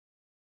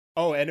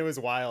Oh, and it was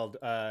wild.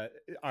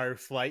 Our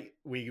flight,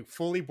 we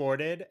fully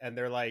boarded, and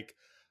they're like,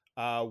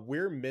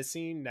 we're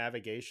missing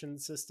navigation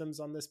systems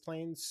on this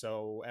plane,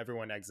 so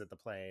everyone exit the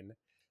plane.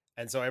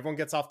 And so everyone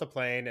gets off the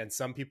plane, and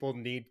some people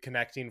need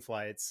connecting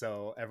flights,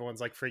 so everyone's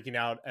like freaking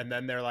out. And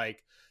then they're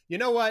like, you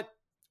know what?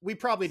 We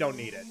probably don't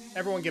need it.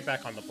 Everyone get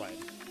back on the plane.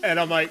 And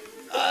I'm like,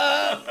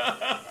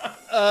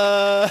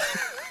 uh.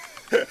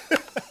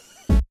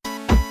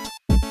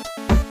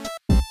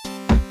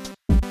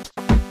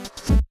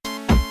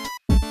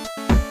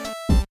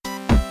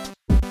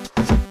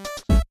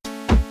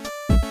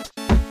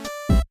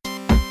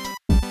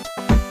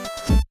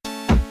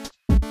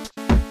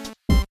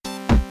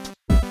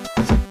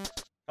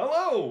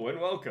 Hello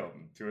and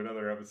welcome to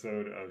another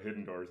episode of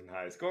Hidden Doors and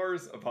High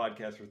Scores, a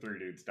podcast where three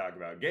dudes talk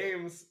about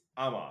games.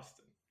 I'm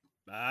Austin.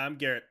 I'm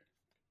Garrett.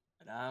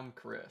 And I'm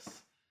Chris.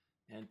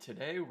 And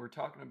today we're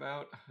talking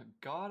about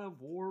God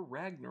of War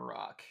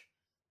Ragnarok,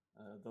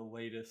 the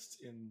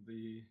latest in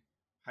the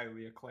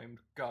highly acclaimed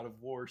God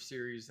of War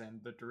series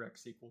and the direct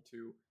sequel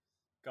to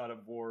God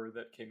of War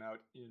that came out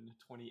in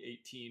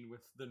 2018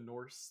 with the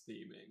Norse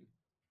theming.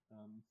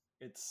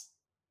 It's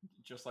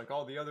just like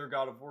all the other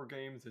God of War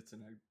games. It's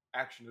an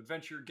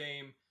action-adventure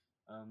game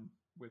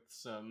with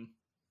some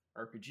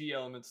RPG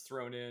elements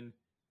thrown in,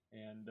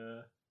 and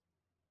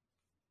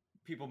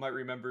people might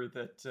remember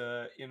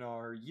that in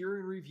our year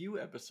in review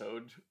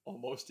episode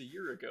almost a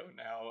year ago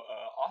now,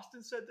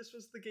 Austin said this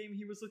was the game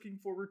he was looking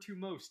forward to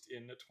most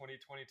in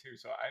 2022,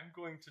 so I'm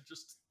going to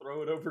just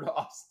throw it over to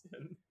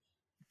Austin.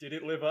 Did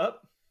it live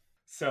up?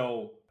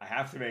 So, I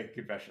have to make a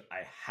confession.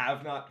 I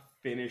have not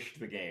finished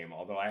the game,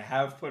 although I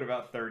have put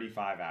about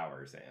 35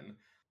 hours in.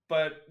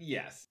 But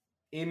yes,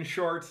 in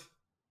short,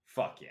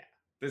 fuck yeah.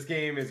 This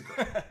game is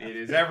great. It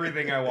is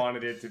everything I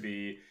wanted it to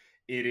be.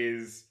 It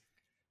is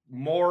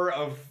more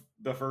of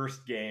the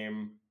first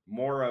game,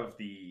 more of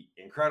the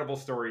incredible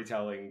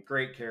storytelling,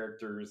 great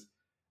characters,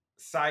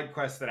 side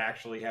quests that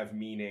actually have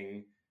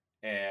meaning,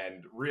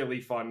 and really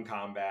fun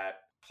combat.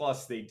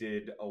 Plus, they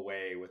did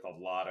away with a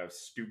lot of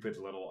stupid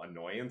little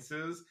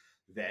annoyances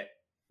that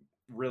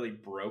really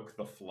broke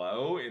the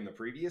flow in the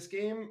previous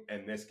game,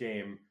 and this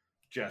game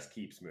just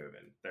keeps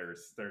moving.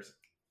 There's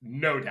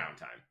no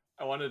downtime.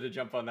 I wanted to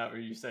jump on that where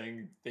you're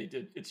saying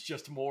it's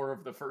just more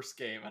of the first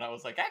game, and I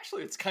was like,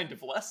 actually, it's kind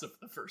of less of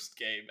the first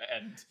game,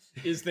 and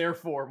is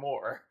therefore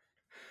more.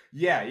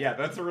 Yeah,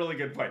 that's a really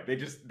good point. They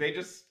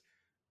just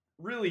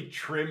really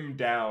trimmed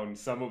down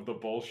some of the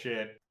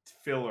bullshit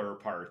filler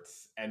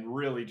parts and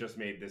really just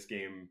made this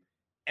game,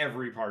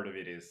 every part of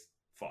it is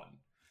fun.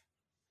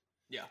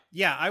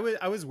 Yeah,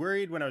 I was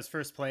worried when I was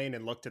first playing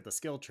and looked at the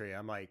skill tree.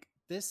 I'm like,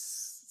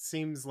 this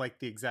seems like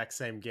the exact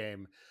same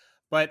game.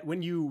 But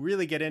when you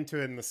really get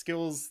into it and the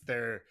skills,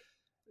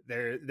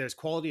 there's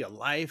quality of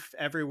life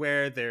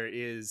everywhere. There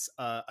is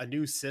a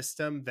new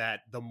system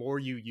that the more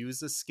you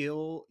use a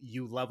skill,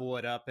 you level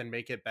it up and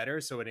make it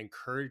better. So it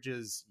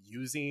encourages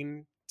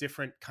using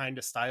different kind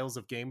of styles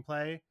of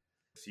gameplay.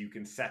 So you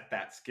can set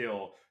that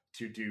skill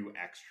to do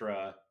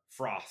extra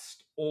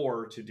frost,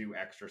 or to do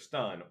extra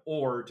stun,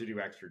 or to do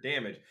extra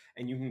damage,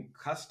 and you can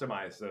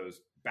customize those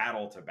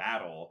battle to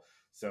battle.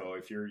 So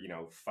if you're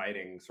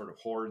fighting sort of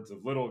hordes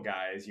of little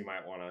guys, you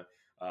might want to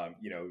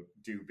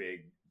do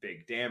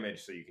big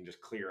damage so you can just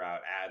clear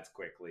out ads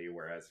quickly,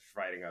 whereas if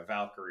you're fighting a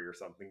Valkyrie or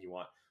something, you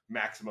want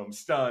maximum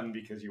stun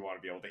because you want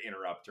to be able to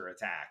interrupt her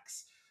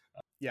attacks.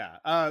 Yeah.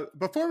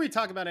 Before we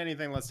talk about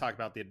anything, let's talk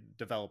about the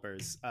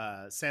developers.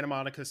 Santa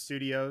Monica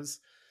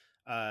Studios.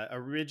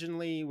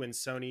 Originally, when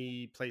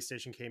Sony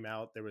PlayStation came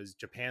out, there was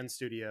Japan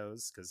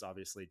Studios, because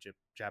obviously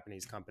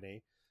Japanese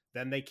company.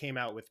 Then they came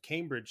out with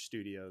Cambridge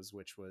Studios,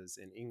 which was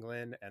in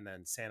England, and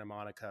then Santa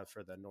Monica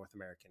for the North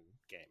American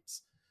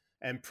games.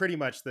 And pretty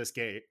much this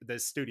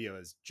studio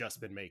has just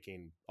been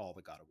making all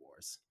the God of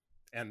Wars,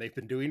 and they've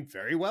been doing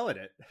very well at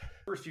it.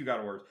 First few God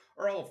of Wars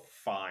are all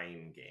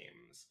fine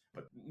games,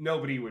 but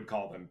nobody would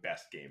call them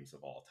best games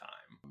of all time.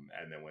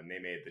 And then when they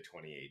made the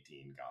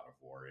 2018 God of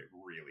War, it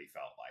really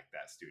felt like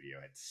that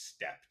studio had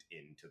stepped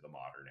into the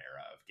modern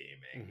era of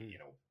gaming,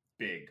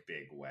 big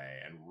way,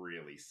 and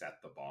really set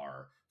the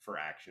bar for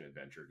action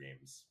adventure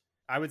games.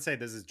 I would say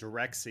this is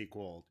direct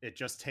sequel. It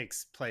just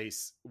takes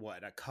place,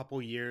 a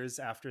couple years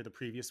after the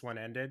previous one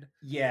ended?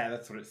 Yeah,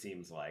 that's what it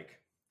seems like.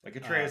 Like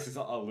Atreus is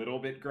a little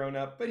bit grown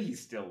up, but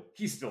he's still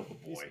the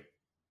boy.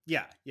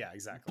 Yeah,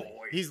 exactly.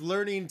 Boy. He's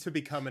learning to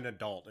become an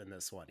adult in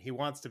this one. He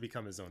wants to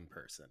become his own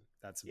person.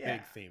 That's a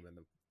big theme in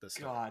the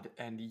story. God,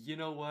 and you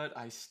know what?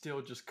 I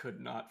still just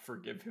could not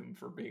forgive him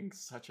for being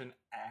such an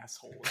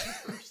asshole in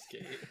the first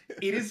game.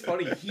 It is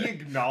funny. He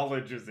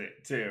acknowledges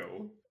it,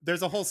 too.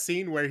 There's a whole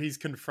scene where he's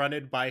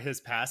confronted by his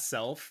past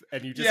self,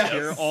 and you just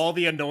hear all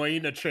the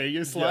annoying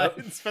Atreus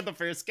lines for the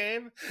first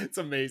game. It's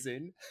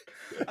amazing.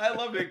 I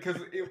love it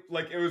because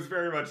it was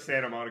very much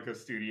Santa Monica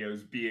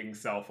Studios being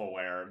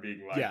self-aware and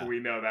being like, we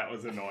know that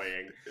was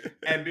annoying.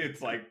 And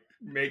it's like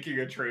making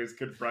Atreus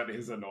confront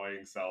his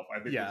annoying self.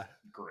 I think was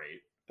great.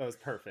 That was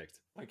perfect.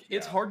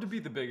 It's hard to be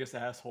the biggest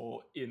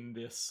asshole in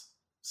this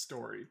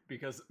story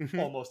because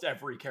almost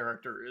every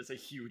character is a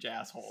huge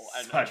asshole,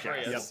 and Such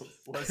Atreus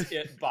was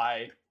it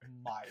by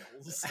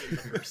miles in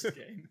the first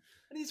game,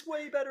 and he's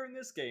way better in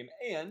this game.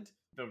 And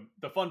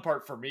the fun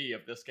part for me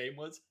of this game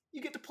was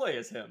you get to play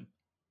as him.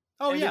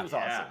 Oh, and yeah. it was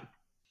awesome.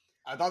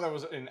 I thought that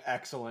was an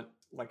excellent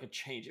like a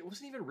change. It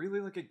wasn't even really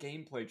like a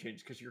gameplay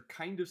change because you're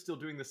kind of still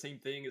doing the same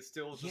thing. It's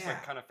still just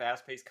like kind of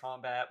fast-paced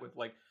combat with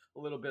like a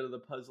little bit of the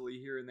puzzly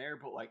here and there,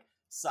 but like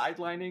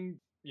sidelining,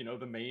 you know,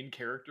 the main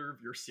character of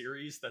your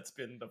series that's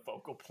been the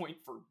focal point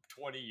for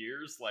 20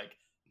 years. Like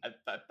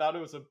I thought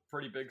it was a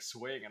pretty big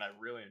swing, and I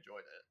really enjoyed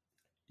it.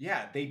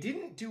 Yeah, they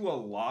didn't do a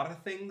lot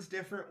of things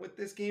different with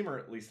this game, or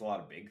at least a lot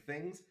of big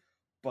things.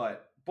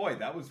 But boy,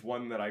 that was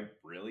one that I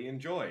really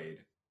enjoyed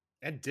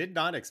and did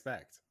not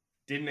expect.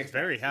 Didn't expect.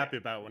 Very happy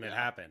about when it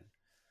happened.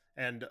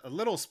 And a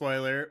little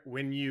spoiler,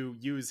 when you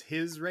use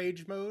his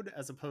rage mode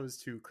as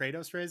opposed to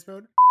Kratos' rage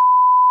mode,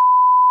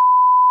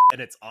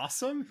 and it's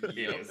awesome.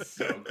 It was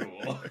so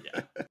cool.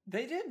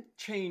 They did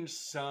change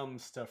some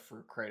stuff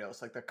for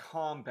Kratos. Like the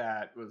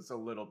combat was a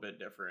little bit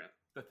different.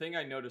 The thing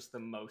I noticed the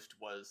most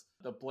was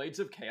the Blades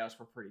of Chaos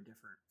were pretty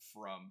different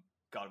from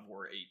God of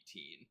War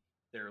 18.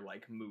 Their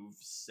like move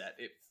set.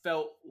 It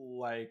felt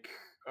like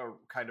a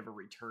kind of a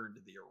return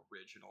to the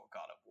original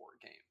God of War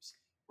games,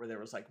 where there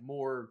was like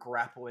more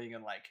grappling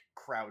and like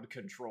crowd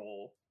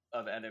control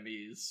of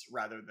enemies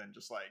rather than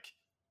just like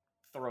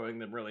throwing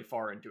them really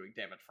far and doing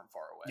damage from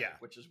far away. Yeah,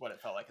 which is what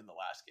it felt like in the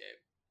last game.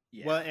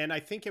 Yeah. Well, and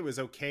I think it was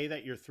okay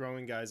that you're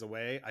throwing guys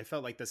away. I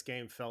felt like this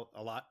game felt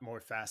a lot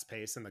more fast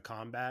paced in the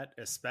combat,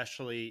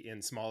 especially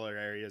in smaller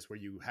areas where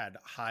you had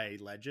high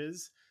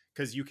ledges,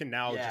 because you can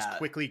now just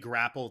quickly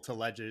grapple to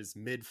ledges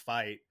mid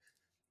fight.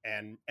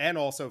 And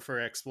also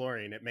for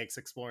exploring, it makes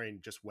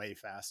exploring just way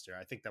faster.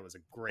 I think that was a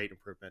great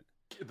improvement.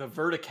 The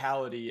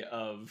verticality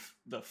of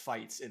the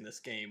fights in this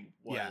game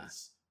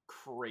was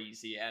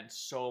crazy and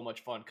so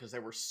much fun because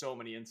there were so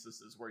many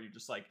instances where you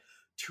just like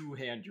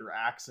two-hand your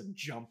axe and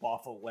jump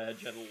off a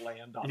ledge and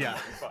land on a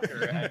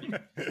motherfucker.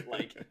 And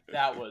like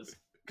that was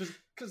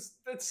because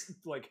that's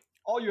like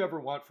all you ever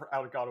want for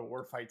out of God of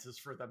War fights is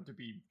for them to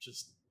be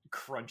just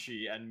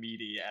crunchy and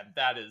meaty, and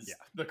that is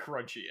the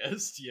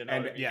crunchiest, you know,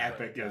 and what I mean?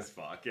 epic as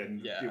fuck.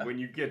 And when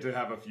you get to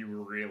have a few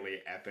really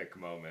epic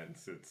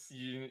moments, it's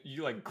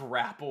you like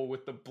grapple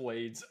with the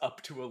blades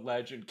up to a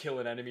ledge and kill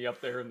an enemy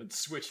up there, and then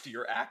switch to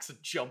your axe and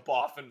jump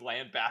off and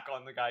land back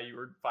on the guy you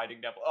were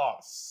fighting down. Oh,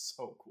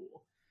 so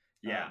cool.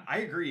 Yeah, I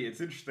agree.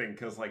 It's interesting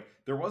because like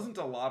there wasn't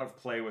a lot of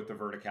play with the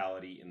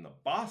verticality in the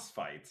boss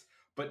fights,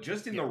 but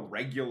just in the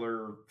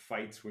regular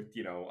fights with,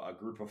 you know, a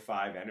group of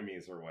 5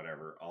 enemies or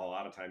whatever, a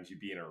lot of times you'd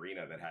be in an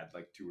arena that had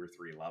like 2 or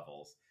 3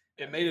 levels.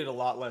 It made it a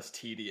lot less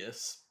tedious,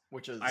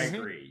 which is I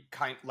agree.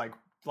 Kind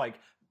like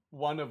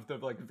one of the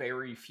like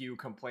very few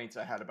complaints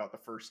I had about the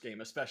first game,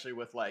 especially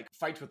with like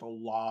fights with a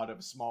lot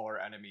of smaller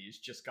enemies,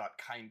 just got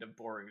kind of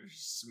boring,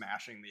 just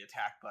smashing the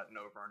attack button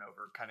over and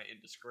over kind of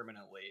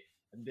indiscriminately.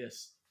 And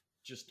this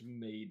just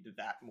made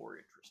that more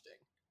interesting.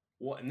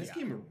 Well, and this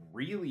game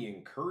really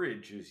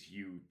encourages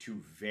you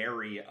to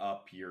vary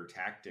up your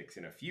tactics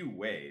in a few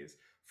ways.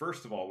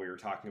 First of all, we were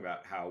talking about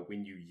how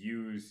when you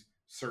use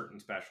certain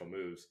special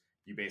moves,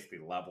 you basically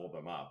level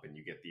them up and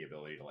you get the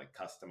ability to like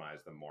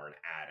customize them more and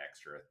add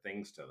extra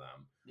things to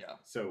them. Yeah.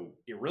 So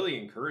it really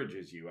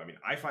encourages you. I mean,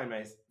 I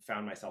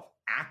found myself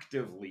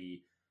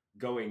actively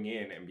going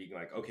in and being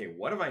like, okay,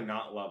 what have I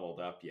not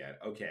leveled up yet?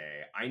 Okay,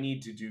 I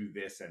need to do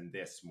this and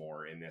this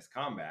more in this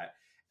combat.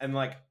 And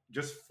like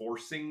just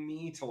forcing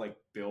me to like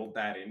build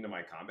that into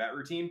my combat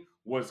routine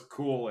was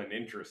cool and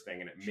interesting.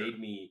 And it made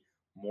me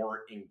more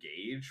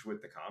engaged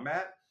with the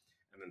combat.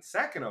 And then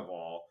second of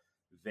all,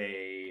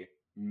 they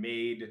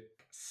made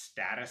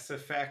status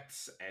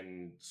effects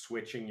and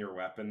switching your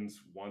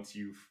weapons once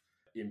you've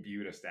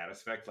imbued a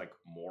status effect like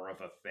more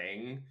of a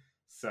thing.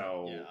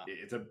 So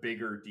it's a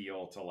bigger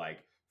deal to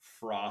like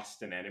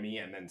frost an enemy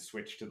and then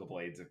switch to the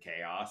Blades of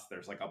Chaos.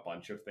 There's like a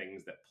bunch of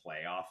things that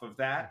play off of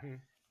that.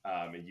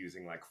 And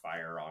using like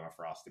fire on a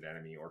frosted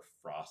enemy or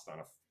frost on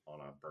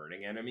a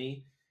burning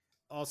enemy.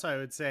 Also, I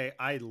would say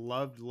I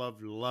loved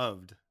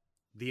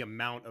the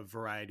amount of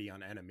variety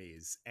on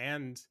enemies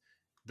and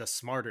the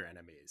smarter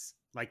enemies.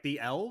 Like the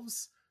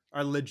elves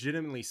are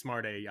legitimately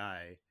smart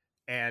AI,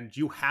 and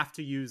you have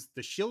to use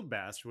the shield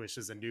bash, which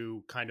is a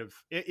new kind of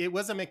it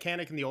was a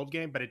mechanic in the old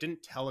game, but it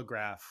didn't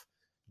telegraph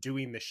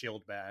doing the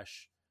shield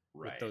bash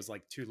with those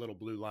like 2 little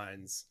blue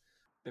lines.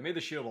 They made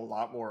the shield a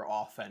lot more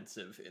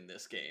offensive in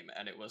this game,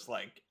 and it was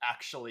like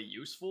actually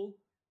useful.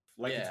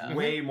 Like it's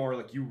way more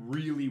like you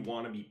really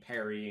want to be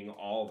parrying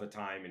all the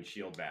time and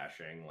shield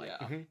bashing. Like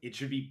it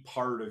should be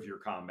part of your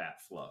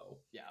combat flow.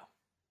 Yeah.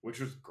 Which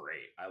was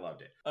great. I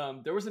loved it.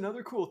 There was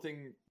another cool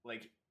thing,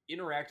 like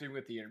interacting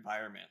with the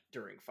environment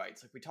during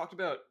fights. Like we talked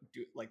about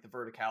like the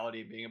verticality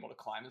and being able to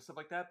climb and stuff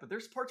like that, but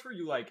there's parts where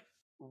you like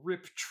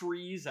rip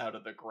trees out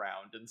of the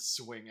ground and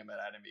swing them at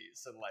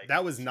enemies, and like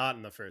that was not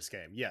in the first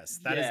game. Yes,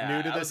 that is yeah,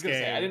 new to I was this gonna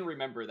game. say, I didn't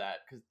remember that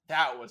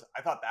because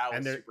I thought that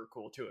was super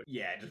cool too.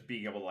 Yeah, just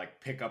being able to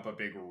like pick up a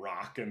big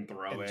rock and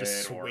throw and it,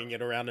 just swing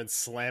it around and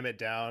slam it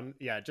down.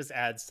 Yeah, it just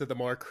adds to the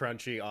more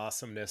crunchy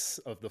awesomeness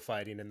of the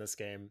fighting in this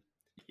game.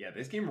 Yeah,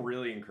 this game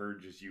really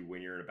encourages you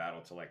when you're in a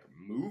battle to like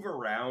move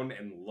around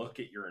and look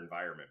at your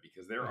environment,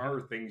 because there are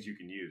things you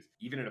can use.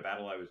 Even in a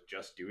battle I was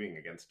just doing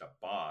against a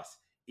boss,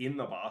 in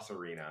the boss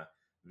arena,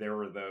 there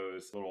were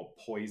those little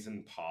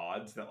poison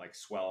pods that like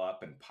swell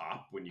up and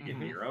pop when you get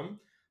near them.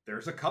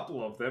 There's a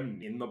couple of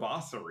them in the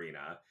boss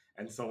arena.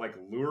 And so like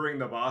luring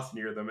the boss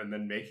near them and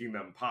then making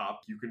them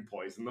pop, you can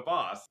poison the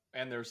boss.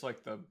 And there's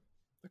like the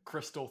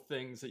crystal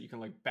things that you can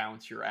like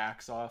bounce your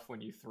axe off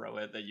when you throw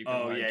it, that you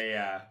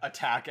can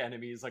attack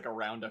enemies like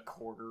around a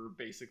quarter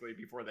basically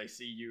before they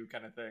see you,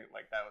 kind of thing.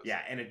 Like that was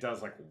and it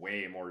does like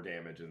way more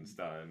damage than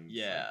stun.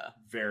 Yeah, like,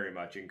 very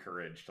much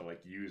encouraged to like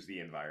use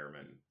the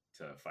environment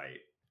to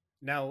fight.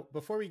 Now,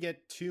 before we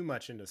get too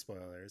much into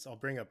spoilers, I'll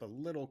bring up a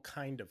little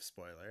kind of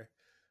spoiler.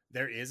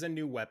 There is a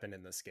new weapon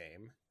in this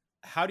game.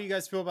 How do you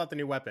guys feel about the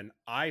new weapon?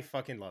 I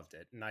fucking loved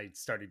it, and I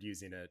started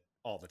using it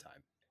all the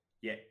time.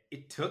 Yeah,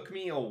 it took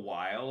me a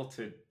while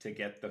to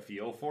get the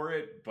feel for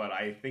it, but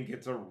I think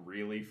it's a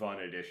really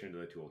fun addition to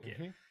the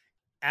toolkit.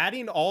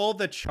 Adding all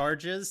the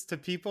charges to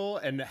people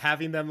and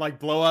having them like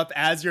blow up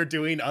as you're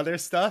doing other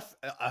stuff,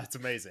 it's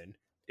amazing.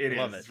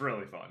 It's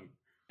really fun.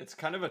 It's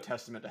kind of a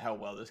testament to how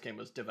well this game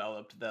was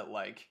developed, that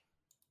like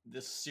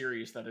this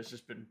series that has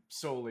just been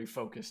solely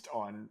focused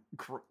on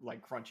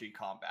like crunchy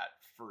combat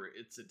for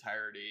its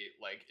entirety,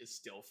 like is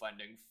still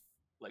finding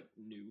like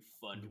new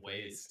fun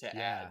ways to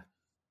add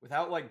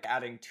without like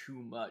adding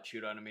too much, you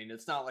know what I mean?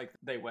 It's not like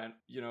they went,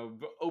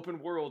 open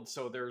world,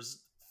 so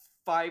there's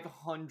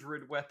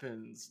 500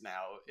 weapons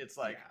now. It's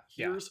like,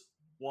 here's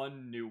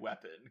one new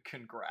weapon.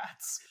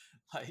 Congrats.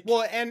 Like,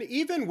 well, and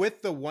even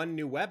with the one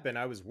new weapon,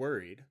 I was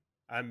worried.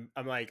 I'm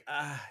like,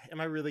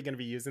 am I really going to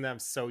be using that? I'm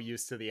so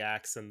used to the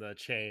axe and the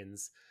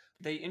chains.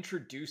 They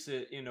introduce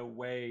it in a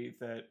way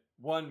that,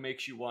 one,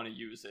 makes you want to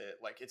use it.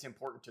 Like, it's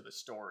important to the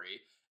story.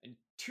 And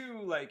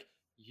two, like,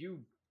 you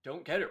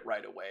don't get it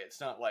right away.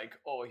 It's not like,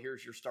 oh,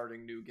 here's your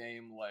starting new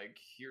game. Like,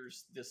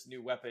 here's this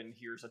new weapon.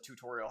 Here's a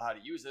tutorial how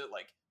to use it.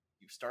 Like,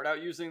 you start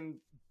out using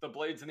the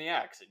blades and the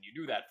axe, and you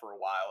do that for a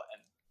while,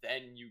 and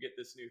then you get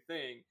this new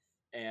thing.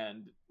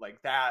 And,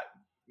 like, that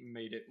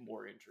made it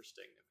more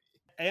interesting to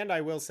me. And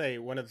I will say,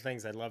 one of the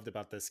things I loved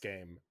about this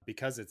game,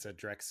 because it's a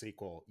direct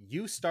sequel,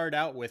 you start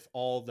out with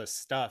all the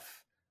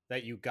stuff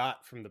that you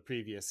got from the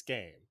previous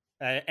game.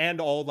 And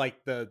all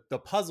like the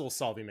puzzle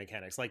solving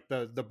mechanics, like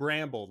the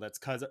bramble that's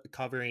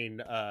covering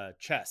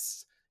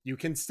chests. You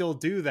can still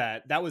do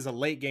that. That was a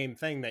late game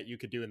thing that you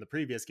could do in the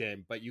previous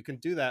game, but you can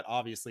do that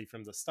obviously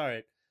from the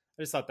start.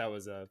 I just thought that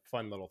was a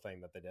fun little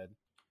thing that they did.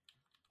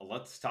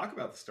 Let's talk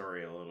about the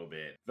story a little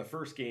bit. The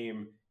first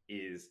game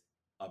is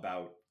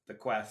about the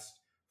quest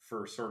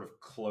for sort of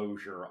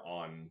closure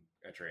on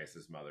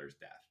Atreus' mother's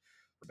death,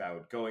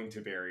 about going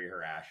to bury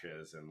her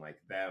ashes and like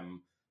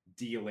them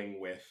dealing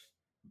with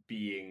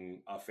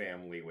being a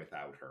family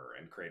without her,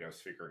 and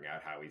Kratos figuring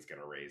out how he's going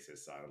to raise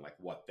his son and like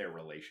what their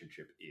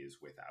relationship is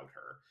without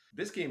her.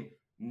 This game,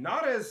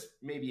 not as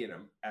maybe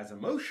as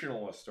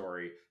emotional a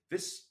story,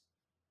 this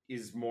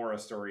is more a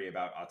story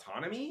about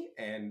autonomy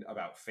and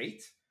about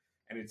fate.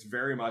 And it's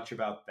very much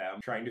about them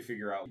trying to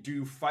figure out, do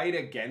you fight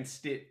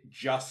against it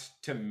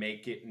just to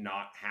make it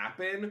not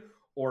happen?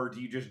 Or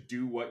do you just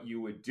do what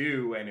you would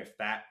do? And if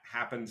that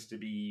happens to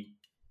be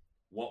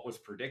what was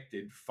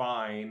predicted,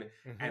 fine.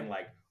 And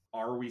like,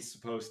 are we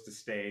supposed to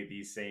stay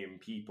these same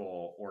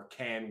people, or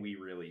can we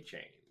really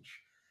change?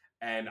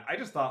 And I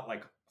just thought,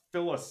 like,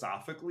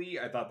 philosophically,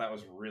 I thought that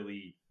was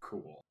really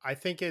cool. I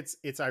think it's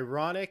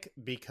ironic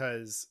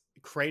because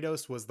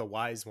Kratos was the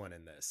wise one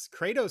in this.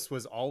 Kratos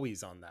was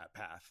always on that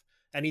path.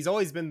 And he's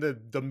always been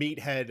the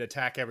meathead,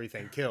 attack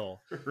everything, kill.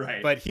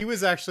 Right. But he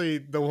was actually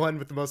the one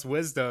with the most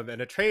wisdom.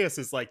 And Atreus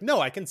is like, no,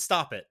 I can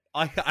stop it.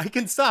 I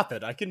can stop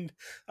it.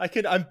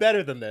 I'm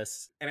better than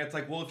this. And it's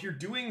like, well, if you're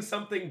doing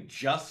something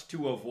just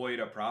to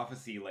avoid a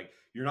prophecy, like,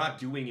 you're not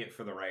doing it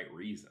for the right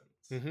reasons.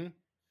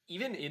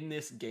 Even in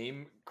this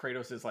game,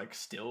 Kratos is like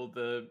still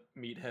the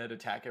meathead,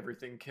 attack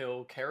everything,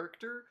 kill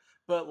character.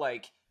 But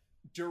like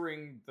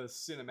during the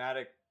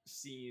cinematic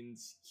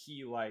scenes,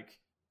 he like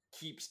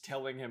keeps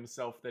telling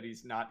himself that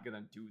he's not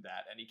gonna do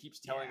that, and he keeps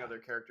telling other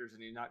characters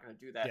and he's not gonna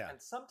do that.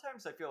 And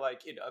sometimes I feel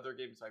like in other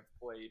games I've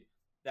played,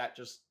 that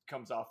just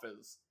comes off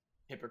as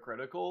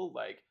hypocritical,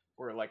 like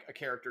where like a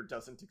character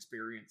doesn't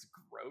experience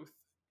growth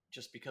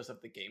just because of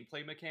the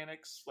gameplay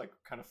mechanics, like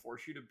kind of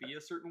force you to be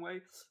a certain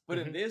way. But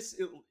in this,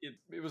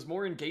 it was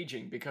more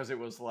engaging because it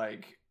was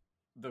like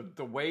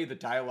the way the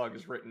dialogue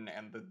is written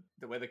and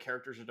the way the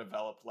characters are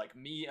developed, like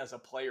me as a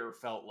player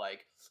felt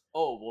like,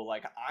 oh, well,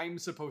 like I'm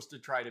supposed to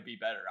try to be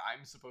better.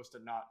 I'm supposed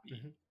to not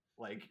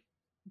be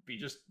be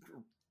just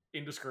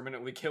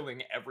indiscriminately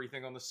killing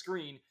everything on the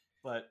screen,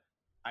 but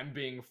I'm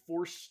being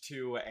forced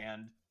to,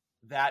 and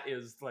that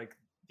is like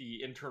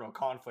the internal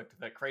conflict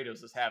that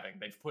Kratos is having.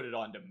 They've put it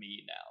onto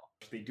me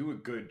now. They do a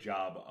good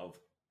job of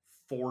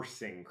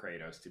forcing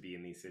Kratos to be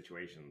in these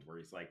situations where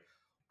he's like,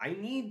 I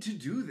need to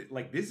do this.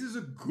 Like, this is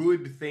a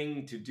good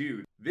thing to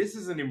do. This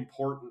is an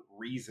important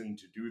reason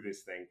to do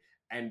this thing.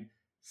 And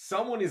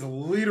someone is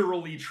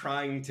literally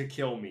trying to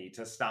kill me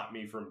to stop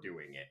me from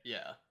doing it.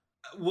 Yeah.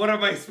 What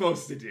am I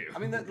supposed to do? I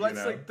mean, that's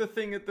like the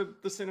thing at the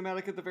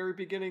cinematic at the very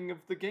beginning of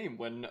the game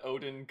when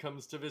Odin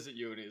comes to visit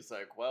you and he's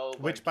like, well...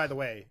 Which, by the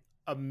way,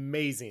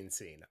 amazing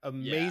scene.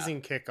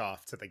 Amazing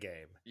kickoff to the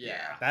game.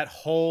 Yeah. That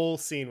whole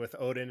scene with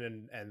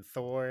Odin and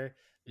Thor...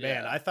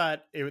 Man, I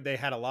thought they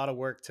had a lot of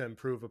work to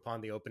improve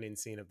upon the opening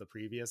scene of the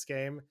previous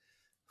game.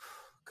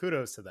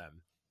 Kudos to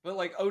them. But,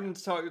 like,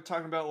 Odin's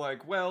talking about,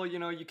 like, well, you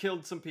know, you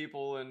killed some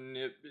people, and,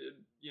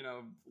 you know,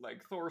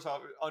 like, Thor's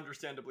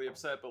understandably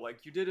upset, but,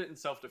 like, you did it in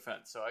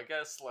self-defense, so I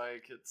guess,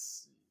 like,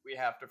 we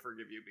have to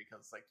forgive you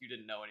because, like, you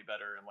didn't know any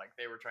better, and, like,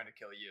 they were trying to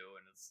kill you,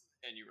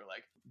 and you were,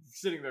 like,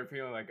 sitting there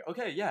feeling like,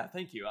 okay, yeah,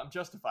 thank you, I'm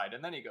justified.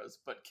 And then he goes,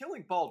 but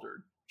killing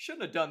Baldur,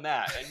 shouldn't have done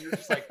that. And you're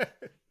just like,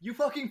 you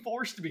fucking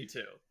forced me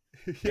to.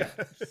 Yeah,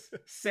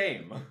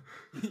 same.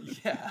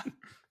 Yeah.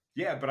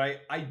 Yeah, but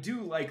I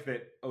do like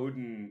that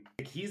Odin,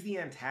 like, he's the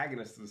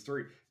antagonist of the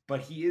story, but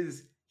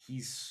he's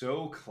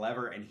so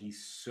clever and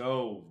he's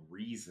so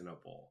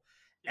reasonable.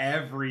 Yeah.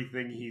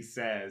 Everything he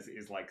says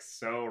is like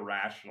so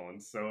rational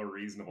and so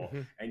reasonable.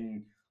 Mm-hmm.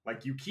 And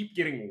like you keep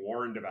getting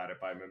warned about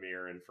it by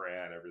Mimir and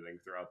Freya and everything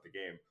throughout the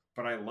game.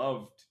 But I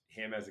loved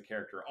him as a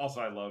character. Also,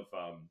 I love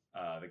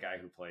the guy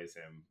who plays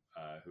him,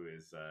 who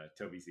is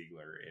Toby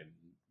Ziegler in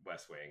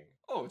West Wing.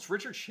 Oh, it's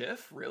Richard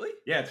Schiff? Really?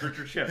 Yeah, it's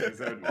Richard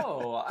Schiff.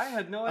 Oh, I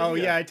had no idea. Oh,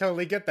 yeah, I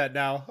totally get that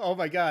now. Oh,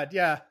 my God,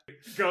 yeah.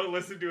 Go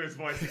listen to his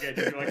voice again.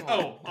 You're like,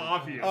 oh,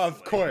 obviously.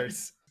 Of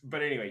course.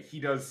 But anyway, he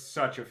does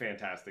such a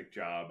fantastic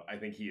job. I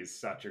think he is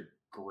such a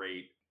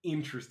great,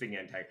 interesting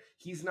antagonist.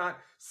 He's not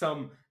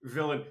some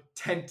villain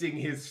tenting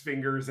his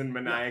fingers and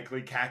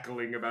maniacally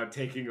cackling about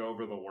taking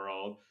over the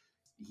world.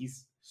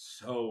 He's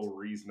so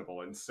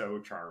reasonable and so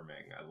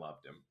charming. I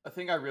loved him. A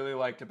thing I really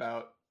liked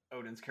about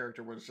Odin's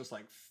character was just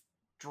like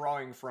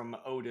drawing from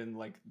Odin,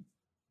 like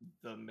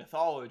the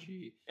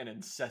mythology, an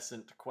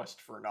incessant quest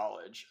for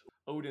knowledge.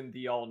 Odin,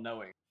 the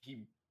all-knowing,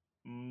 he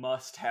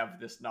must have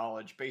this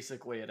knowledge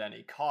basically at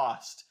any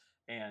cost.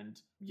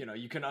 And, you know,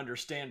 you can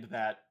understand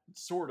that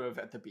sort of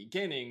at the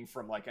beginning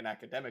from like an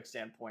academic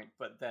standpoint,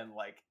 but then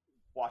like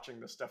watching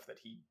the stuff that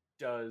he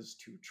does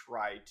to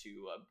try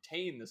to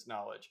obtain this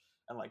knowledge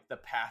and like the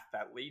path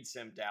that leads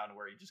him down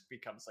where he just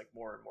becomes like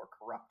more and more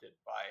corrupted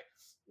by,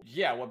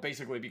 what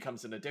basically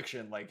becomes an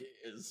addiction, like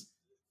it's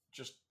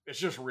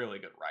just really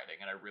good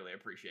writing. And I really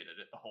appreciated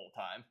it the whole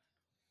time.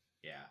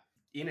 Yeah.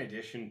 In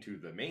addition to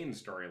the main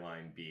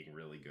storyline being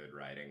really good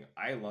writing,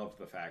 I love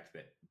the fact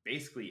that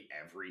basically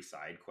every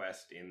side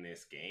quest in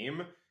this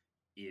game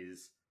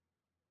is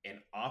an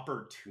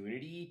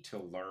opportunity to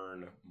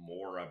learn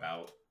more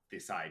about the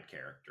side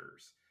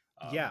characters.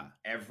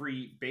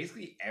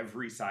 Basically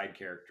every side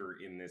character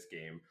in this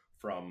game,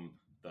 from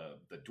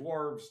the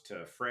dwarves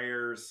to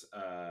Freyr's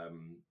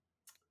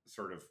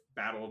sort of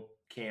battle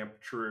camp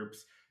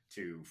troops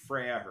to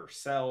Freya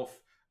herself,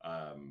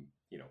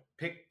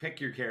 pick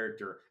your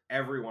character.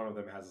 Every one of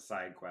them has a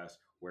side quest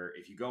where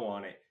if you go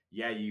on it,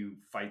 you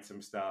fight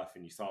some stuff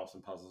and you solve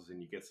some puzzles and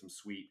you get some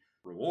sweet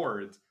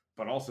rewards,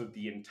 but also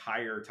the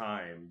entire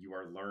time you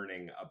are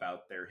learning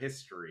about their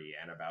history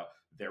and about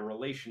their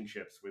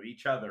relationships with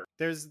each other.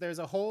 There's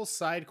a whole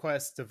side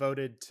quest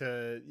devoted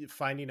to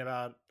finding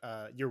about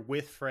you're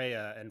with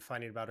Freya and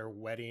finding about her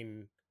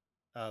wedding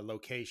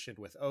location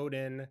with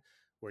Odin,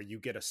 where you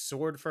get a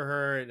sword for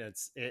her, and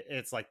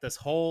it's like this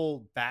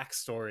whole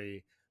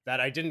backstory that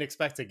I didn't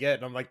expect to get.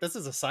 And I'm like, this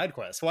is a side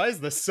quest. Why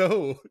is this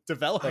so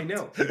developed? I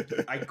know.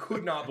 I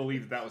could not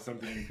believe that was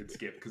something you could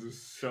skip because it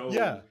was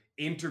so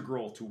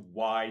integral to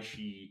why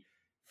she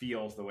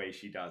feels the way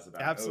she does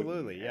about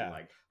Absolutely, Odin, and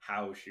like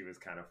how she was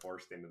kind of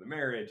forced into the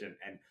marriage and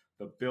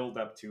the build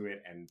up to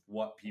it and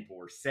what people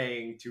were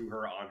saying to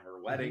her on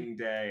her wedding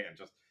day, and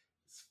just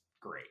it's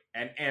great.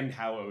 And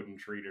how Odin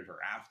treated her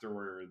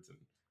afterwards. And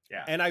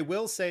And I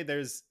will say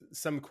there's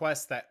some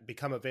quests that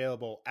become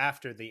available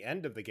after the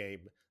end of the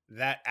game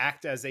that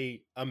act as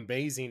a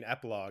amazing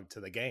epilogue to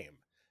the game.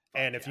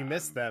 And if you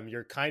miss them,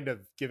 you're kind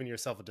of giving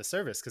yourself a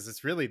disservice because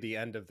it's really the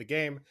end of the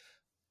game.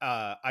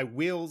 I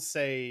will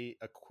say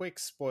a quick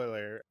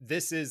spoiler.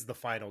 This is the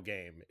final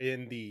game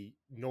in the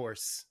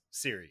Norse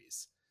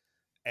series.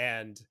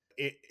 And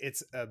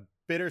it's a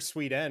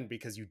bittersweet end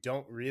because you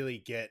don't really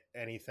get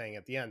anything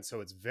at the end.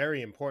 So it's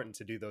very important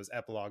to do those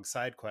epilogue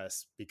side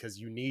quests because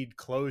you need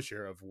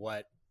closure of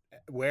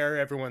where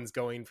everyone's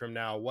going from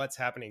now, what's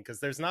happening, because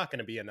there's not going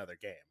to be another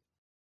game.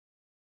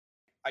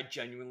 I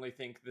genuinely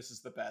think this is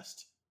the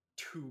best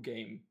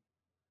 2-game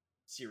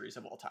series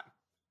of all time.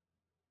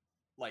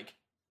 Like,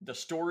 the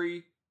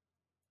story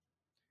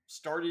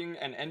starting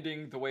and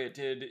ending the way it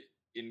did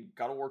in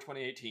God of War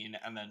 2018,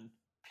 and then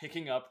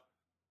picking up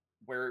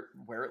where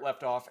it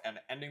left off and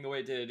ending the way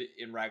it did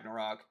in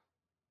Ragnarok,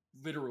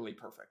 literally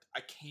perfect. I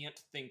can't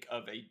think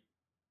of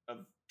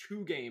of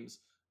 2 games,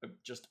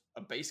 just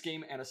a base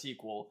game and a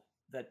sequel,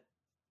 that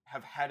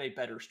have had a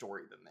better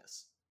story than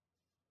this.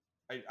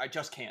 I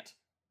just can't.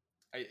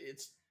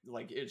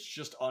 It's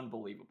just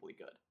unbelievably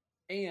good.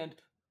 And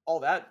all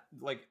that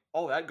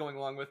going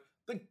along with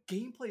the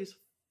gameplay is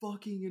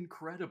fucking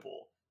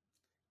incredible.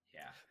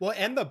 Yeah. Well,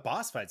 and the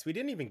boss fights. We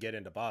didn't even get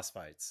into boss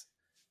fights.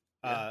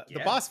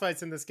 The boss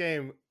fights in this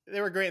game,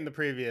 they were great in the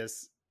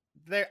previous.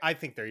 I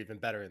think they're even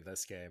better in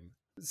this game,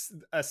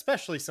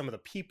 especially some of the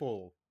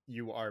people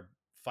you are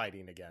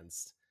fighting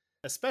against,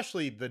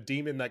 especially the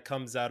demon that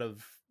comes out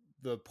of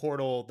the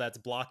portal that's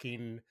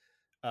blocking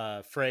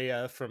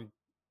Freya from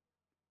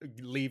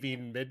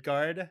leaving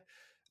Midgard.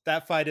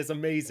 That fight is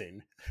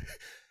amazing.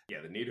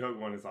 Yeah, the Nidhogg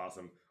one is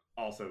awesome.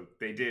 Also,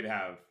 they did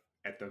have,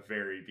 at the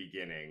very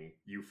beginning,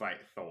 you fight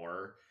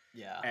Thor.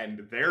 Yeah.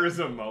 And there is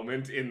a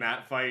moment in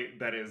that fight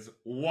that is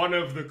one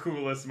of the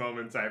coolest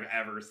moments I've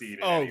ever seen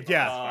in any boss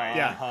fight.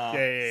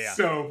 Yeah.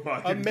 So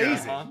fucking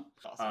amazing. good.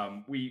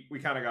 Awesome. We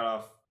kind of got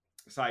off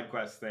side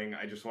quest thing.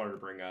 I just wanted to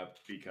bring up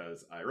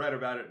because I read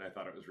about it and I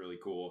thought it was really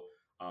cool.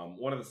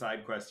 One of the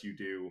side quests you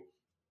do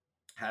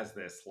has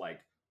this like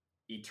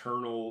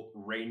eternal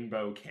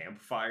rainbow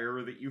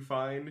campfire that you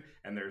find,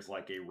 and there's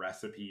like a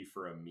recipe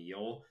for a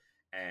meal,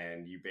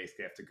 and you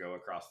basically have to go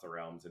across the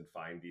realms and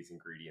find these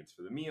ingredients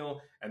for the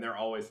meal, and they're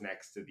always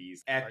next to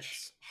these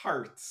etched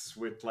hearts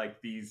with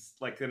like these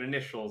like the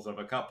initials of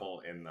a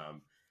couple in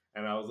them.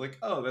 And I was like,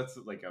 oh, that's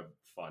like a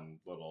fun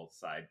little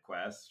side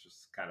quest,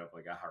 just kind of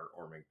like a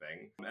heartwarming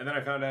thing. And then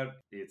I found out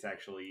it's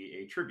actually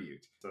a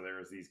tribute. So there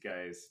was these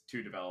guys,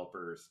 2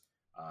 developers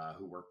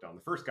who worked on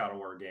the first God of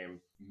War game,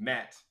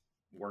 met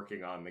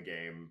working on the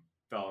game,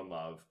 fell in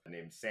love,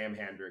 named Sam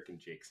Handrick and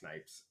Jake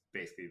Snipes.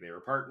 Basically, they were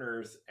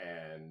partners,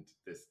 and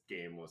this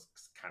game was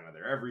kind of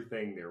their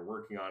everything. They were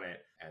working on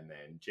it, and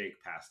then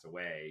Jake passed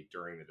away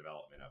during the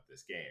development of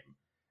this game.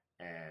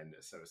 And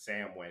so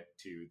Sam went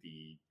to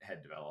the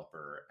head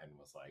developer and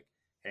was like,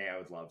 hey, I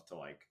would love to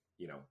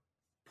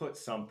put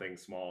something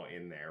small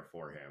in there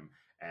for him.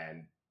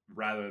 And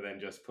rather than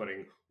just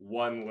putting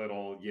one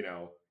little,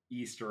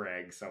 Easter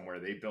egg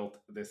somewhere, they built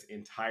this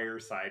entire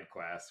side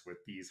quest with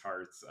these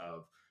hearts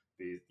of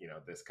these,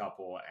 this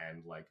couple,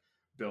 and like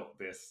built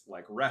this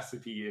like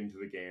recipe into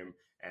the game.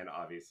 And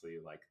obviously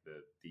like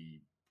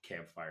the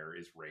campfire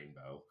is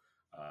rainbow.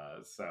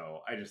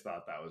 So I just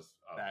thought that was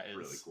a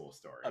really cool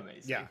story.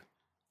 Amazing.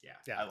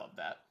 Yeah. I love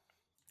that.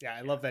 Yeah,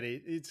 I love that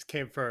it just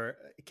came for,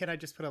 can I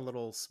just put a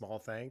little small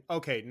thing?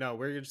 Okay, no,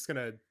 we're just going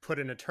to put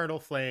an eternal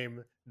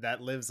flame that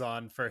lives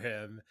on for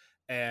him,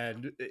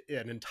 and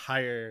an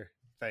entire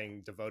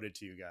thing devoted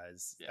to you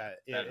guys. Yeah,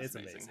 it's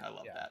amazing. I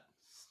love that.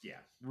 Yeah,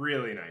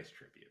 really nice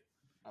tribute.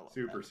 I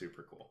love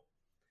super cool.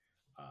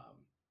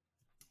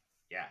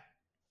 Yeah,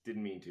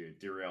 didn't mean to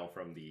derail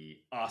from the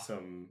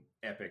awesome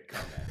epic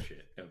combat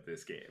shit of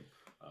this game,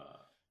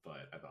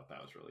 but I thought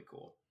that was really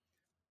cool.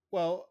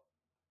 Well,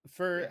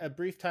 for a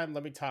brief time,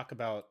 let me talk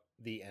about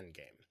the end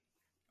game.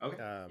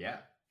 Okay. Yeah.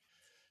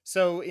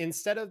 So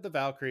instead of the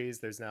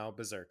Valkyries, there's now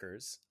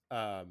Berserkers.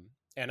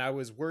 And I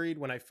was worried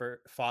when I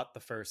fought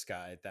the first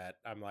guy that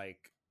I'm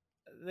like,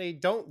 they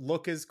don't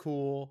look as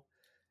cool,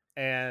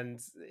 and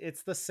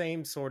it's the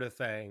same sort of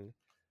thing.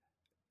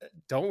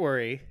 Don't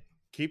worry,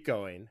 keep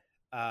going.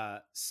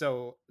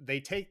 So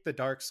they take the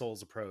Dark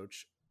Souls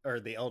approach, or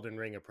the Elden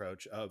Ring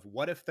approach, of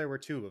what if there were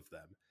 2 of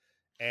them?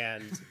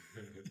 And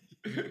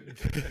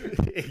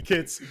it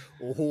gets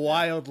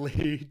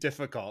wildly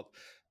difficult.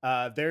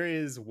 There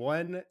is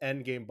one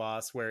endgame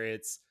boss where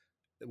it's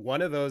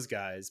one of those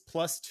guys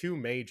plus 2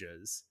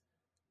 mages,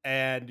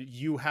 and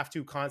you have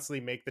to constantly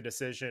make the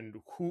decision,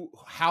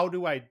 how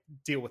do I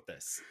deal with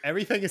this?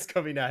 Everything is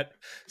coming at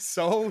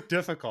so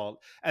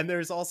difficult. And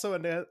there's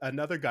also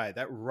another guy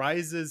that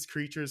rises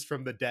creatures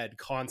from the dead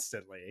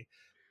constantly,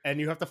 and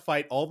you have to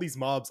fight all these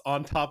mobs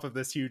on top of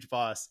this huge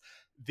boss.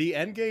 The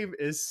end game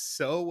is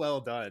so well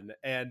done,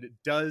 and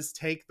does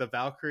take the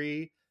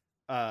Valkyrie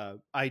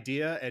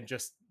idea and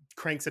just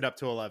cranks it up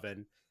to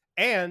 11.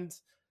 And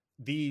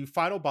the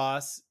final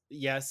boss,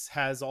 yes,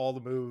 has all the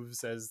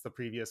moves as the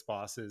previous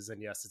bosses,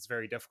 and yes, it's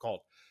very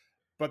difficult.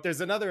 But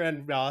there's another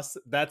end boss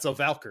that's a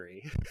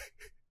Valkyrie,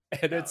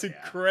 and it's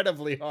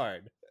incredibly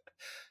hard.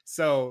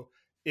 So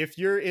if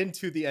you're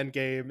into the end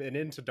game and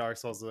into Dark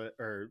Souls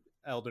or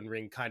Elden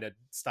Ring kind of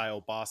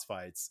style boss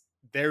fights,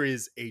 there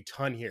is a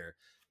ton here.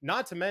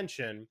 Not to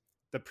mention,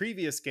 the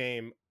previous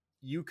game,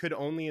 you could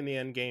only in the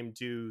end game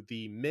do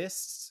the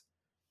mists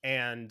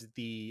and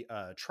the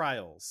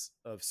trials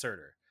of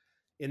Surtur.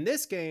 In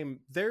this game,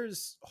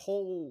 there's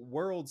whole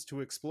worlds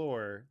to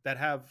explore that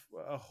have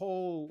a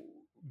whole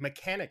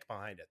mechanic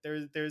behind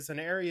it. There's an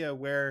area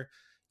where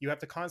you have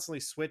to constantly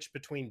switch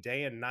between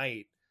day and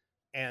night,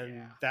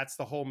 and that's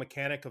the whole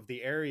mechanic of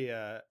the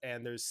area.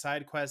 And there's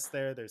side quests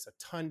there. There's a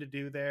ton to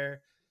do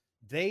there.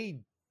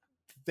 They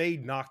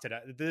knocked it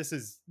out. This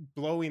is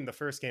blowing the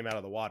first game out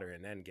of the water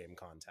in end game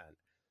content.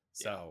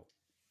 So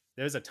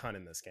There's a ton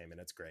in this game, and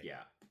it's great.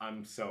 Yeah,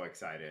 I'm so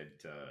excited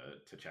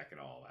to check it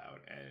all out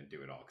and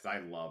do it all, because I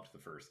loved the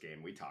first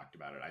game. We talked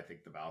about it. I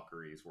think the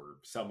Valkyries were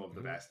some of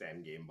the best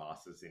end game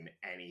bosses in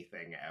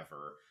anything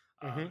ever.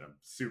 And I'm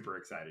super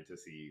excited to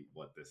see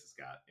what this has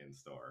got in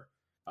store.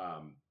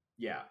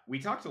 Yeah, we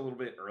talked a little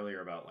bit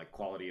earlier about like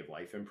quality of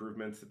life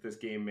improvements that this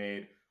game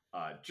made.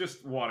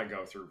 Just want to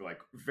go through like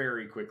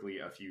very quickly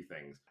a few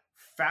things.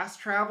 Fast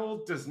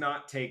travel does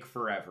not take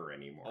forever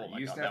anymore. Oh my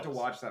You used God, to have that to was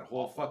watch that whole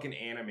awful. fucking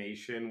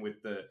animation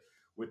with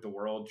the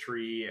world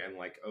tree and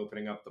like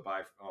opening up the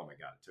oh my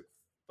God, it took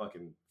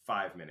fucking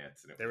 5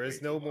 minutes. And it There was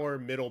is way no too long. more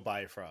middle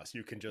Bifrost.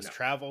 You can just No.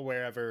 travel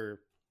wherever,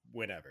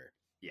 whenever.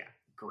 Yeah,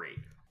 great.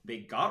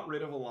 They got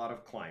rid of a lot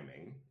of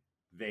climbing.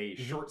 They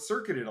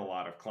short-circuited a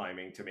lot of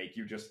climbing to make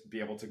you just be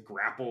able to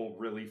grapple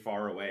really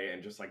far away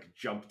and just like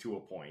jump to a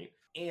point.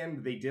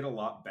 And they did a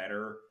lot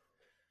better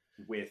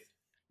with,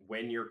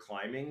 when you're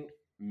climbing,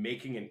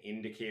 making an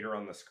indicator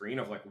on the screen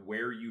of like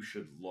where you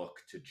should look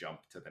to jump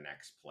to the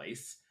next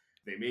place.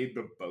 They made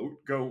the boat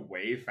go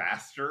way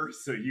faster,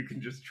 so you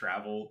can just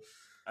travel.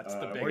 That's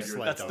the Or biggest.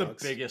 sled That's the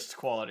dogs. biggest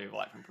quality of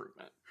life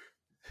improvement.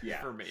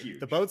 Yeah, for me. huge.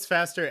 The boat's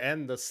faster,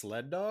 and the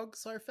sled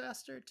dogs are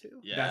faster too.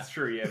 Yeah, That's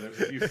true. Yeah, there's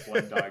a few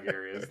sled dog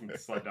areas, and the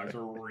sled dogs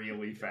are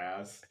really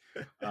fast.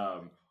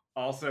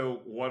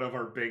 Also, one of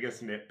our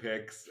biggest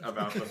nitpicks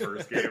about the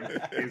first game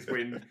is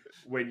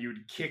when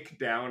you'd kick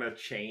down a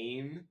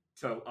chain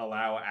to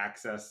allow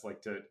access,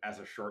 like to as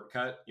a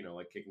shortcut, you know,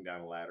 like kicking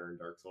down a ladder in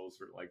Dark Souls,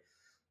 or like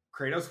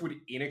Kratos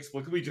would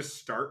inexplicably just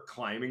start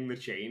climbing the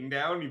chain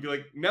down. You'd be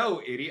like,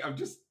 "No, idiot! I'm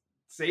just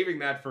saving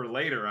that for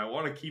later. I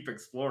want to keep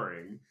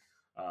exploring."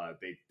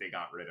 They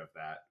got rid of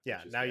that. Yeah,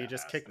 which is now you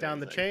just badass kick and down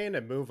the everything. chain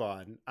and move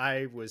on.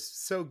 I was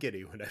so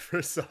giddy when I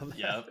first saw that.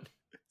 Yep.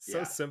 So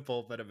Yeah.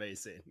 simple but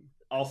amazing.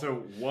 Also,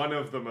 one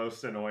of the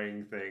most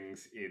annoying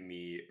things in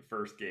the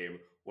first game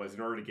was,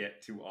 in order to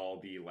get to all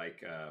the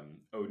like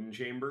Odin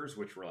chambers,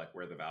 which were like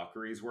where the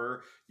Valkyries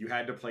were, you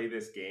had to play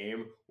this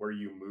game where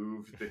you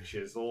moved the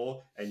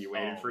chisel and you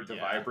waited Oh, for it to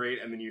yeah. vibrate,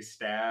 and then you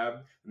stabbed,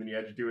 and then you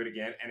had to do it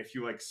again. And if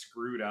you like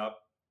screwed up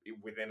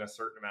within a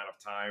certain amount of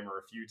time or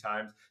a few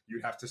times,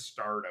 you'd have to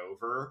start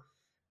over.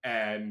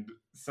 And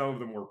some of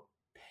them were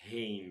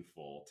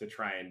painful to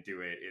try and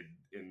do it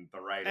in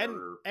the right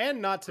order. And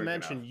not to quick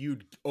mention, enough.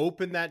 you'd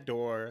open that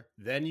door,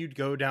 then you'd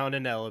go down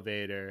an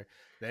elevator,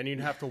 then you'd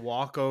have to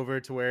walk over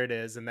to where it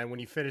is, and then when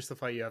you finish the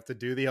fight, you have to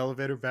do the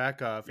elevator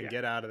back up and Yeah.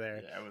 get out of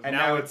there. Yeah, it was And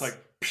now now it's like,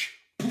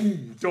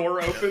 boom,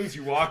 door opens,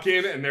 you walk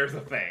in, and there's a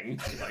thing.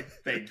 Like,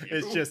 thank you.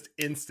 It's just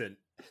instant.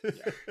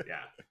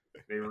 Yeah,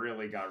 they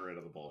really got rid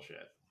of the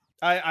bullshit.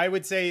 I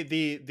would say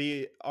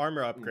the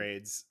armor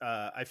upgrades,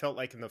 I felt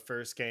like in the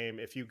first game,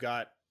 if you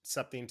got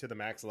something to the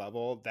max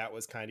level, that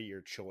was kind of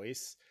your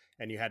choice,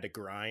 and you had to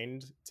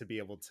grind to be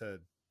able to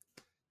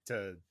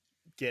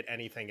get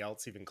anything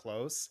else even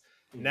close.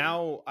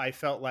 Now I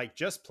felt like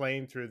just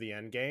playing through the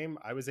end game,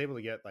 I was able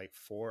to get like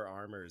 4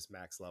 armors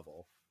max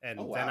level, and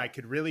Oh, then wow. I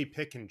could really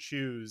pick and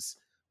choose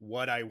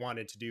what I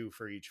wanted to do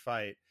for each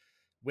fight,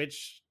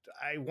 which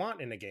I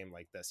want in a game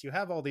like this. You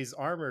have all these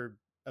armor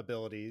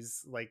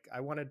abilities, like I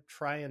want to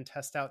try and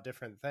test out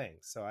different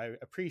things, so I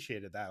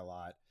appreciated that a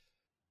lot.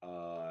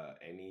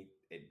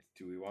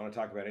 Do we want to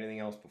talk about anything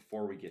else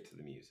before we get to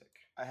the music?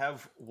 I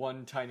have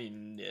one tiny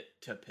nit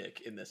to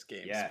pick in this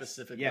game, Yes.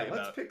 specifically Yeah, about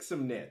let's pick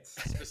some nits.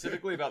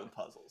 specifically about the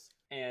puzzles.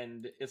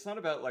 And it's not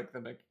about like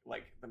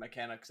the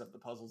mechanics of the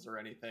puzzles or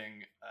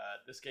anything.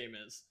 This game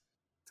it's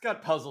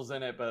got puzzles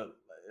in it, but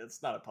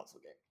it's not a puzzle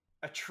game.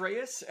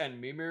 Atreus and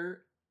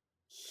Mimir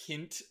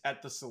hint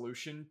at the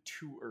solution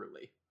too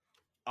early.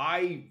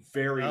 I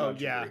very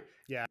much yeah, agree.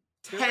 yeah.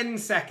 10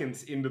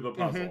 seconds into the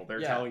puzzle,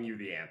 they're Yeah. telling you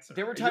the answer.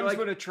 There were And you're times like,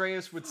 when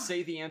Atreus would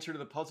say the answer to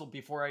the puzzle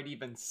before I'd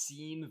even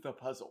seen the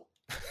puzzle.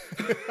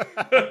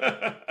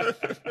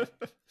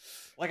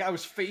 Like I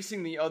was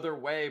facing the other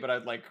way, but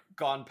I'd like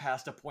gone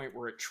past a point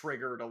where it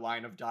triggered a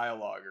line of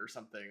dialogue or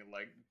something. And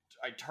like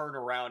I turn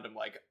around, I'm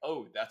like,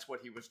 oh, that's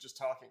what he was just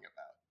talking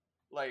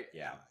about. Like,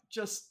 Yeah.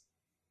 just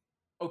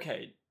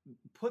okay,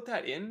 put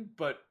that in,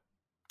 but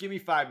give me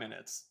 5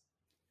 minutes.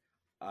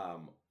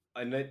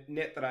 A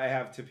nit that I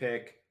have to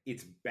pick,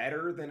 it's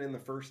better than in the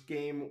first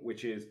game,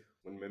 which is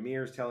when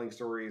Mimir's telling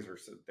stories or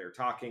they're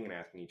talking and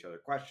asking each other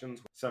questions.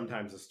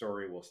 Sometimes a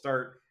story will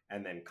start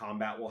and then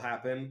combat will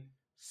happen.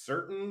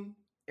 Certain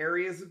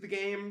areas of the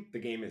game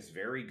is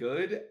very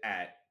good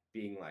at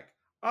being like,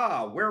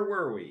 where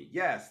were we?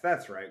 Yes,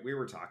 that's right. We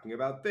were talking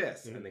about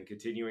this. And then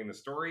continuing the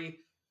story.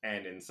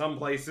 And in some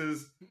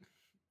places,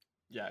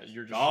 Yeah,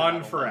 you're just Gone shit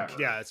out of forever. luck.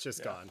 Yeah, it's just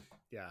Yeah. gone.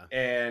 Yeah.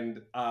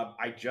 and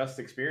I just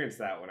experienced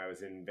that when I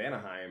was in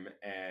Vanaheim,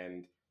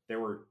 and there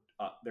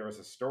was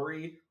a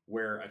story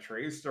where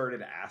Atreus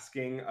started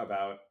asking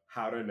about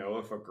how to know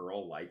if a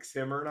girl likes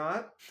him or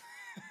not.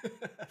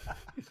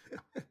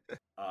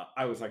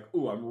 I was like,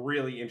 ooh, I'm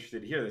really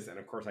interested to hear this. And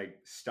of course, I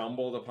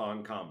stumbled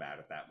upon combat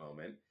at that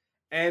moment.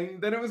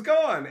 And then it was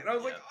gone. And I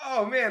was like,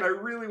 oh man, I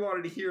really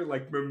wanted to hear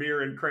like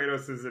Mimir and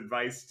Kratos'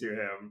 advice to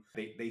him.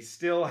 They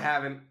still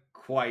haven't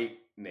quite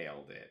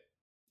nailed it.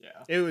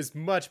 Yeah. It was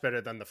much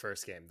better than the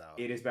first game, though.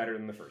 It is better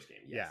than the first game.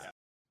 Yes. Yeah.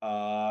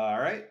 All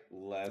right.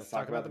 Let's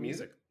talk about the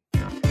music.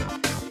 All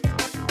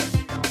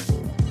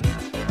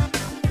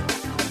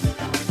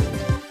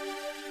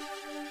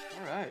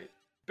right.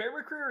 Bear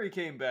McCreary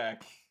came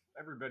back.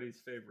 Everybody's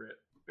favorite.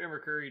 Bear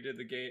McCreary did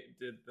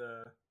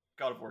the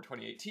God of War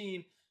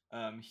 2018.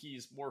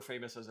 He's more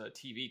famous as a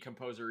TV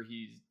composer.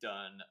 He's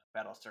done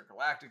Battlestar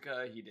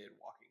Galactica. He did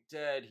Walking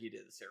Dead. He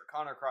did the Sarah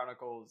Connor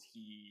Chronicles.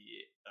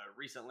 He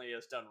recently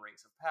has done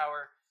Rings of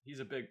Power. He's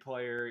a big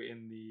player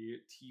in the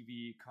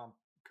TV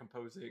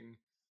composing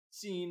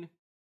scene,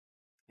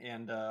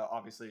 and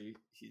obviously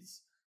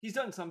he's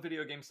done some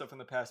video game stuff in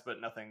the past, but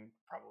nothing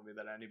probably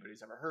that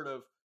anybody's ever heard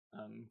of.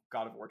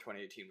 God of War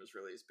 2018 was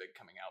really his big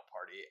coming out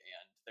party,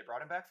 and they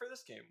brought him back for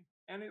this game,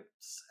 and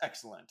it's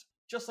excellent.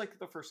 Just like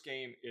the first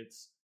game,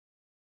 it's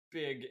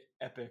big,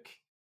 epic,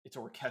 it's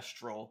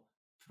orchestral,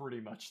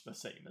 pretty much the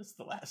same as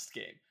the last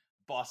game.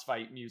 Boss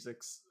fight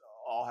musics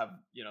all have,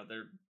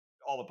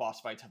 all the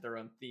boss fights have their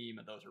own theme,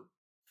 and those are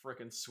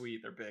freaking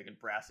sweet. They're big and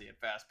brassy and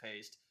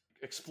fast-paced.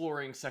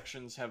 Exploring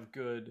sections have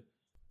good,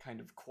 kind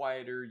of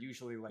quieter,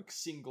 usually like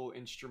single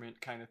instrument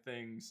kind of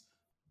things.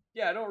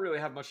 Yeah, I don't really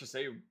have much to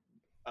say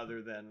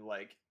other than,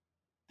 like,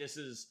 this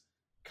is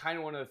kind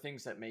of one of the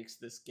things that makes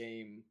this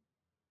game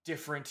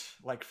different,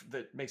 like,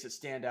 that makes it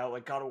stand out.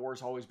 Like, God of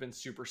War's always been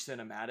super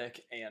cinematic,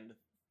 and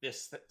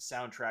this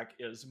soundtrack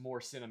is more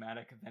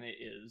cinematic than it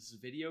is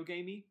video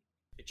gamey.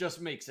 It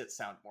just makes it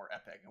sound more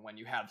epic. And when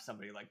you have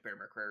somebody like Bear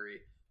McCreary,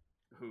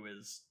 who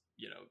is,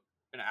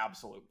 an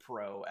absolute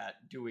pro at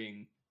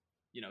doing,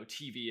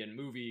 TV and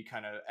movie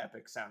kind of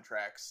epic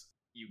soundtracks,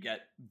 you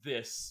get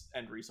this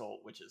end result,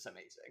 which is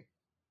amazing.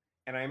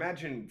 And I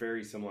imagine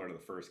very similar to the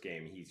first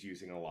game, he's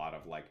using a lot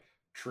of like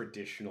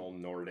traditional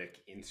Nordic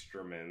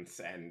instruments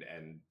and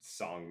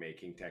song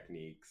making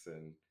techniques.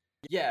 And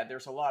yeah,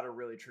 there's a lot of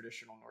really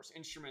traditional Norse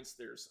instruments.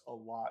 There's a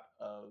lot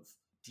of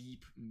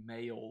deep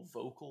male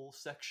vocal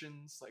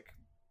sections,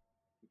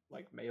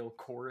 like male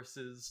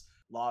choruses,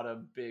 a lot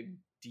of big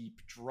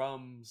deep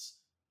drums.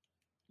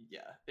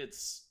 Yeah,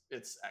 it's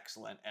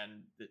excellent,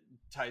 and it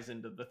ties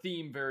into the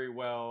theme very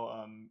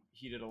well.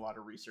 He did a lot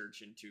of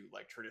research into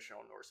like traditional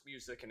Norse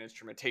music and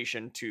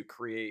instrumentation to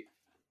create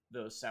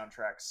those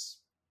soundtracks.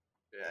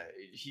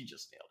 He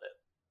just nailed it.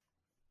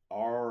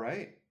 All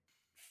right,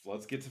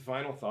 let's get to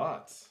final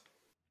thoughts.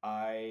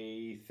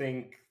 I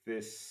think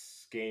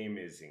this game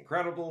is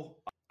incredible.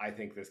 I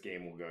think this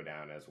game will go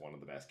down as one of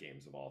the best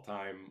games of all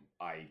time.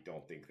 I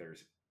don't think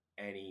there's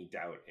any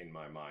doubt in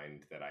my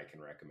mind that I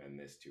can recommend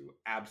this to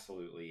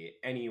absolutely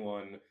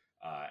anyone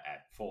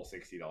at full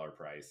 $60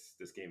 price.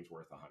 This game's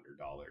worth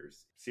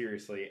 $100.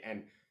 Seriously.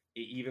 And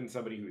even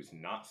somebody who's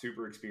not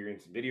super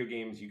experienced in video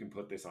games, you can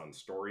put this on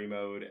story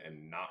mode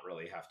and not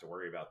really have to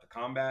worry about the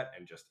combat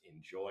and just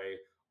enjoy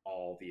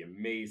all the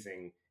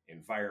amazing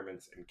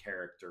environments and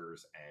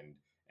characters and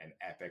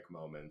epic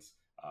moments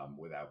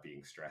without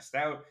being stressed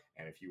out.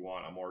 And if you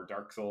want a more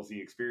Dark Souls-y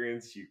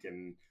experience, you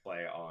can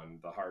play on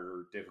the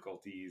harder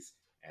difficulties.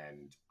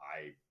 And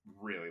I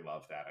really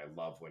love that. I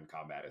love when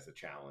combat is a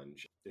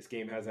challenge. This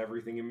game has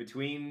everything in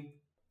between.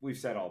 We've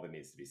said all that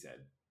needs to be said.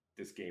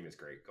 This game is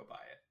great. Go buy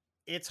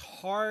it. It's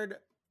hard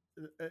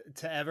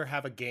to ever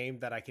have a game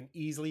that I can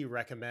easily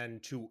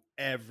recommend to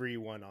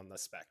everyone on the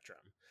spectrum.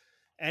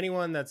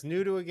 Anyone that's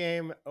new to a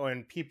game,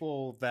 and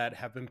people that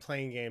have been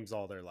playing games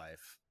all their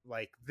life.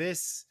 Like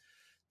this,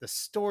 the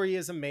story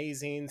is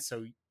amazing,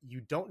 so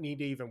you don't need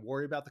to even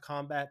worry about the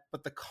combat,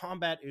 but the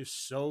combat is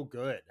so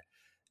good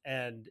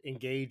and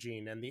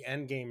engaging, and the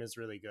end game is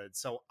really good.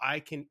 So I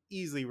can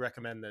easily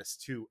recommend this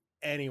to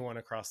anyone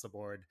across the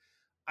board.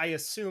 I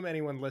assume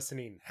anyone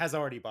listening has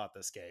already bought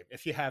this game.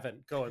 If you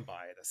haven't, go and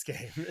buy this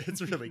game.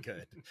 It's really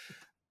good.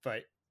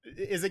 But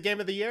is it game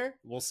of the year?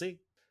 We'll see.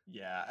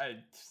 Yeah,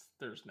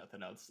 there's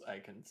nothing else I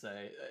can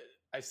say.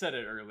 I said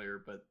it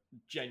earlier, but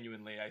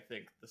genuinely, I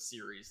think the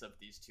series of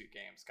these two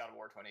games, God of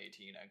War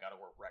 2018 and God of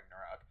War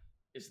Ragnarok,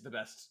 is the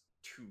best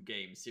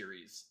two-game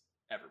series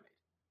ever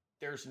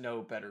made. There's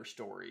no better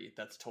story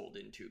that's told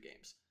in two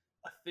games.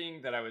 A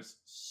thing that I was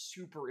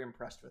super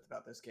impressed with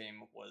about this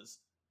game was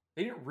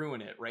they didn't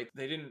ruin it, right?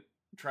 They didn't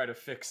try to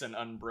fix an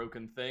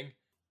unbroken thing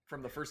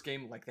from the first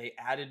game. Like, they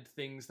added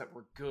things that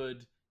were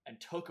good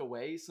and took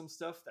away some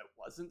stuff that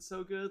wasn't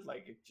so good.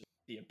 Like, just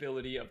the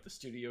ability of the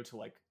studio to,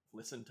 like,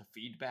 listen to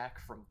feedback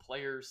from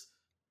players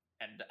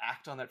and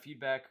act on that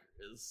feedback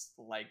is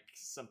like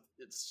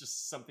it's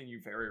just something you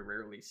very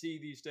rarely see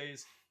these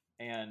days.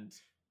 And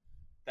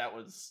that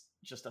was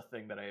just a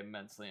thing that I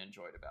immensely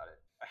enjoyed about it.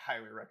 I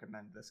highly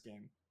recommend this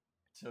game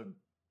to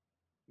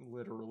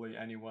literally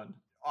anyone.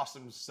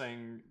 Awesome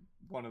saying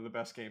one of the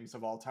best games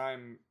of all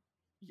time.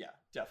 Yeah,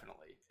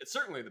 definitely. It's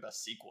certainly the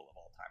best sequel of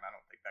all time. I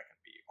don't think that can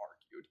be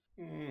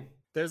argued.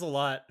 There's a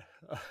lot.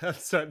 I'm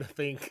starting to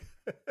think.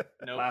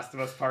 Nope. Last of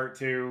Us Part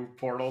 2,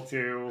 Portal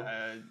 2.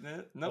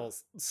 Nope. Well,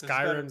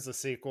 Skyrim's a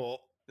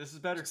sequel. This is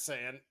better. Just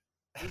saying.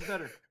 This is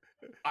better.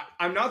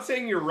 I'm not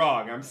saying you're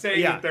wrong. I'm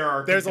saying that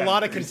there's a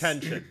lot of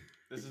contenders. contention.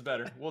 This is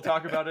better. We'll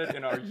talk about it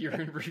in our year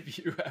in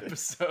review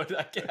episode,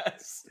 I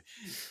guess.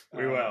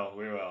 We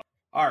will.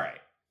 All right.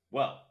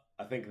 Well,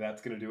 I think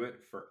that's going to do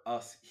it for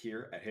us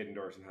here at Hidden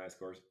Doors and High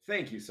Scores.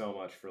 Thank you so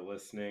much for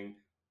listening.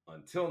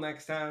 Until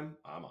next time,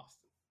 I'm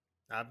Austin.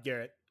 I'm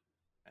Garrett.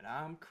 And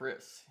I'm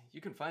Chris. You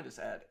can find us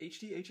at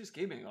HDHS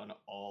Gaming on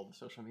all the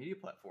social media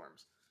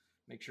platforms.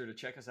 Make sure to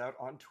check us out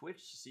on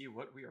Twitch to see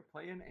what we are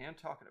playing and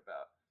talking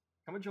about.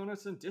 Come and join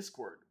us in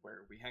Discord,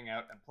 where we hang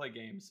out and play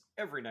games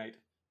every night.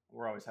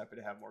 We're always happy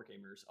to have more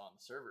gamers on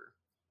the server.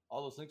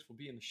 All those links will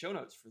be in the show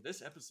notes for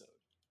this episode.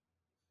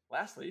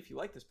 Lastly, if you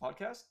like this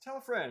podcast, tell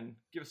a friend,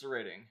 give us a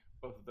rating.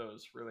 Both of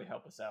those really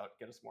help us out,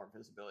 get us more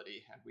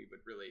visibility, and we would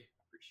really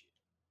appreciate it.